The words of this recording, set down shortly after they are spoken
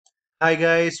Hi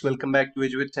guys, welcome back to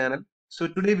ERYTHROPOIESIS channel. So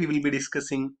today we will be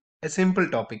discussing a simple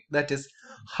topic, that is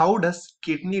how does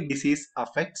kidney disease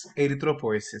affects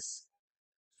erythropoiesis.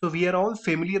 So we are all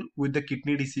familiar with the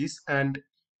kidney disease and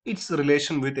its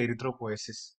relation with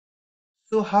erythropoiesis.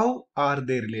 So how are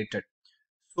they related?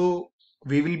 So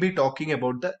we will be talking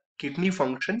about the kidney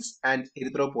functions and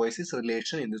erythropoiesis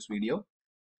relation in this video.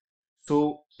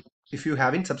 So if you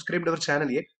haven't subscribed our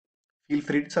channel yet, feel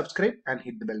free to subscribe and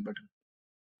hit the bell button.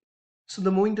 So the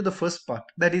moving to the first part,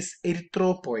 that is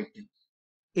erythropoietin.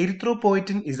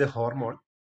 Erythropoietin is a hormone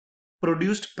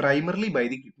produced primarily by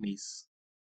the kidneys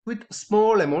with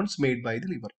small amounts made by the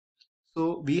liver.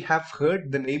 So we have heard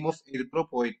the name of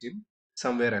erythropoietin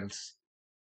somewhere else.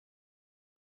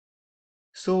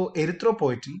 So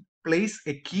erythropoietin plays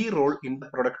a key role in the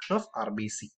production of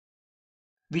RBC,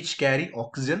 which carry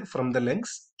oxygen from the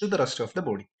lungs to the rest of the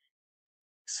body.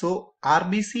 So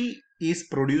RBC is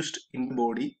produced in the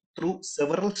body through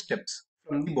several steps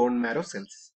from the bone marrow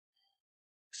cells.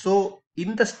 So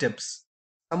in the steps,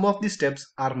 some of the steps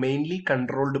are mainly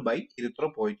controlled by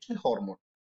erythropoietin hormone.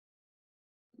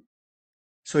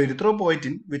 So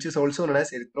erythropoietin, which is also known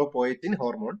as erythropoietin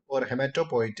hormone or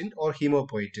hematopoietin or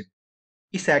hemopoietin,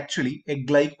 is actually a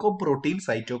glycoprotein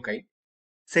cytokine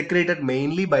secreted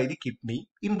mainly by the kidney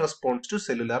in response to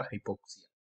cellular hypoxia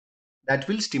that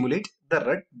will stimulate the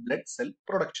red blood cell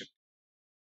production.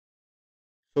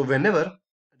 So whenever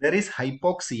there is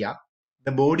hypoxia,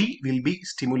 the body will be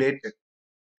stimulated.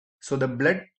 So the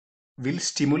blood will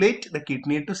stimulate the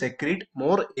kidney to secrete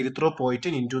more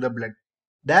erythropoietin into the blood.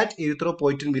 That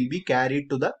erythropoietin will be carried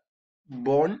to the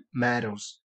bone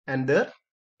marrows and the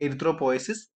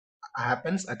erythropoiesis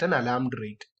happens at an alarmed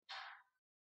rate.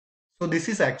 So this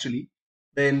is actually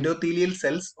the endothelial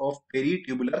cells of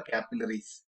peritubular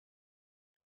capillaries.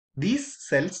 These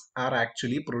cells are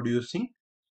actually producing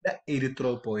the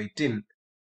erythropoietin.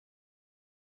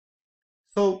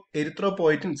 So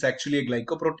erythropoietin is actually a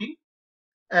glycoprotein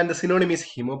and the synonym is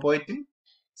hemopoietin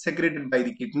secreted by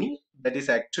the kidney, that is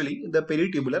actually the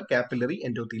peritubular capillary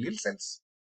endothelial cells.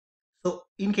 So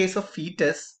in case of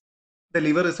fetus, the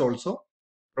liver is also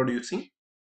producing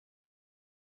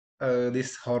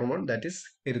this hormone, that is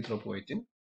erythropoietin.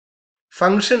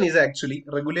 Function is actually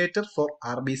regulator for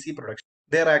RBC production.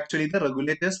 They are actually the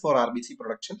regulators for RBC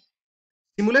production.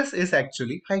 Stimulus is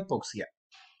actually hypoxia.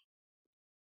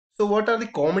 So what are the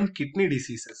common kidney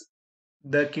diseases?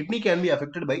 The kidney can be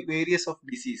affected by various of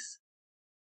disease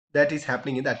that is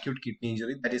happening in the acute kidney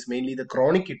injury, that is mainly the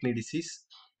chronic kidney disease,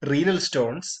 renal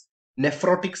stones,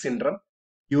 nephrotic syndrome,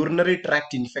 urinary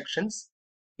tract infections,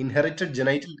 inherited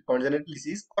congenital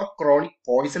disease, or chronic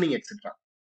poisoning, etc.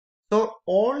 So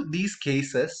all these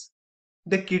cases,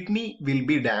 the kidney will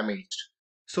be damaged.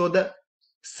 So the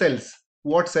cells,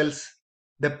 what cells?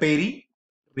 The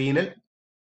perirenal,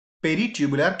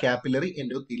 peritubular capillary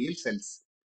endothelial cells.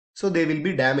 So they will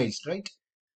be damaged, right?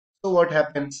 So what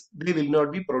happens? They will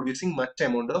not be producing much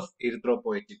amount of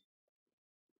erythropoietin.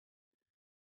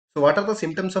 So what are the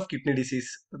symptoms of kidney disease?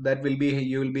 That will be,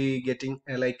 you will be getting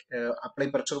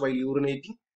apply pressure while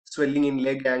urinating, swelling in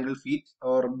leg, ankle, feet,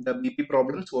 or the BP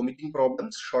problems, vomiting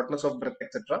problems, shortness of breath,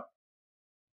 etc.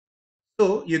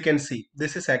 So you can see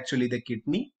this is actually the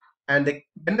kidney, and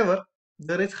whenever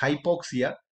there is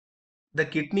hypoxia, the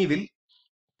kidney will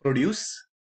produce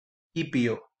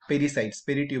EPO, pericytes,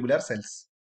 peritubular cells.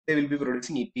 They will be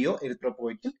producing EPO,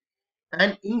 erythropoietin,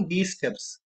 and in these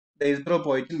steps, the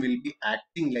erythropoietin will be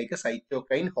acting like a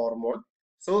cytokine hormone.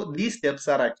 So these steps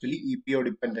are actually EPO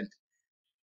dependent.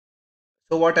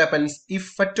 So what happens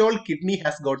if at all kidney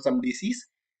has got some disease,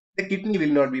 the kidney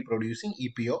will not be producing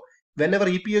EPO. Whenever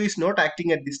EPO is not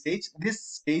acting at this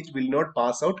stage will not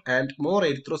pass out and more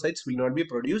erythrocytes will not be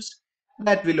produced.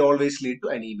 That will always lead to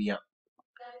anemia.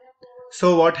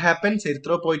 So what happens?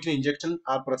 Erythropoietin injection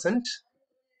are present.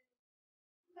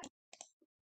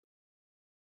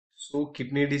 So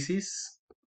kidney disease,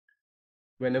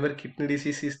 whenever kidney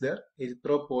disease is there,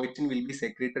 erythropoietin will be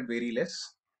secreted very less.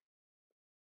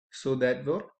 So that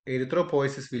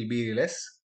erythropoiesis will be less.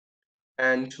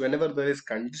 And whenever there is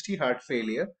congestive heart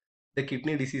failure, the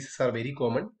kidney diseases are very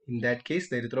common. In that case,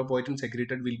 the erythropoietin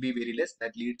secreted will be very less.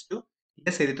 That leads to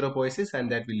less erythropoiesis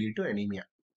and that will lead to anemia.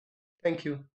 Thank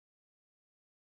you.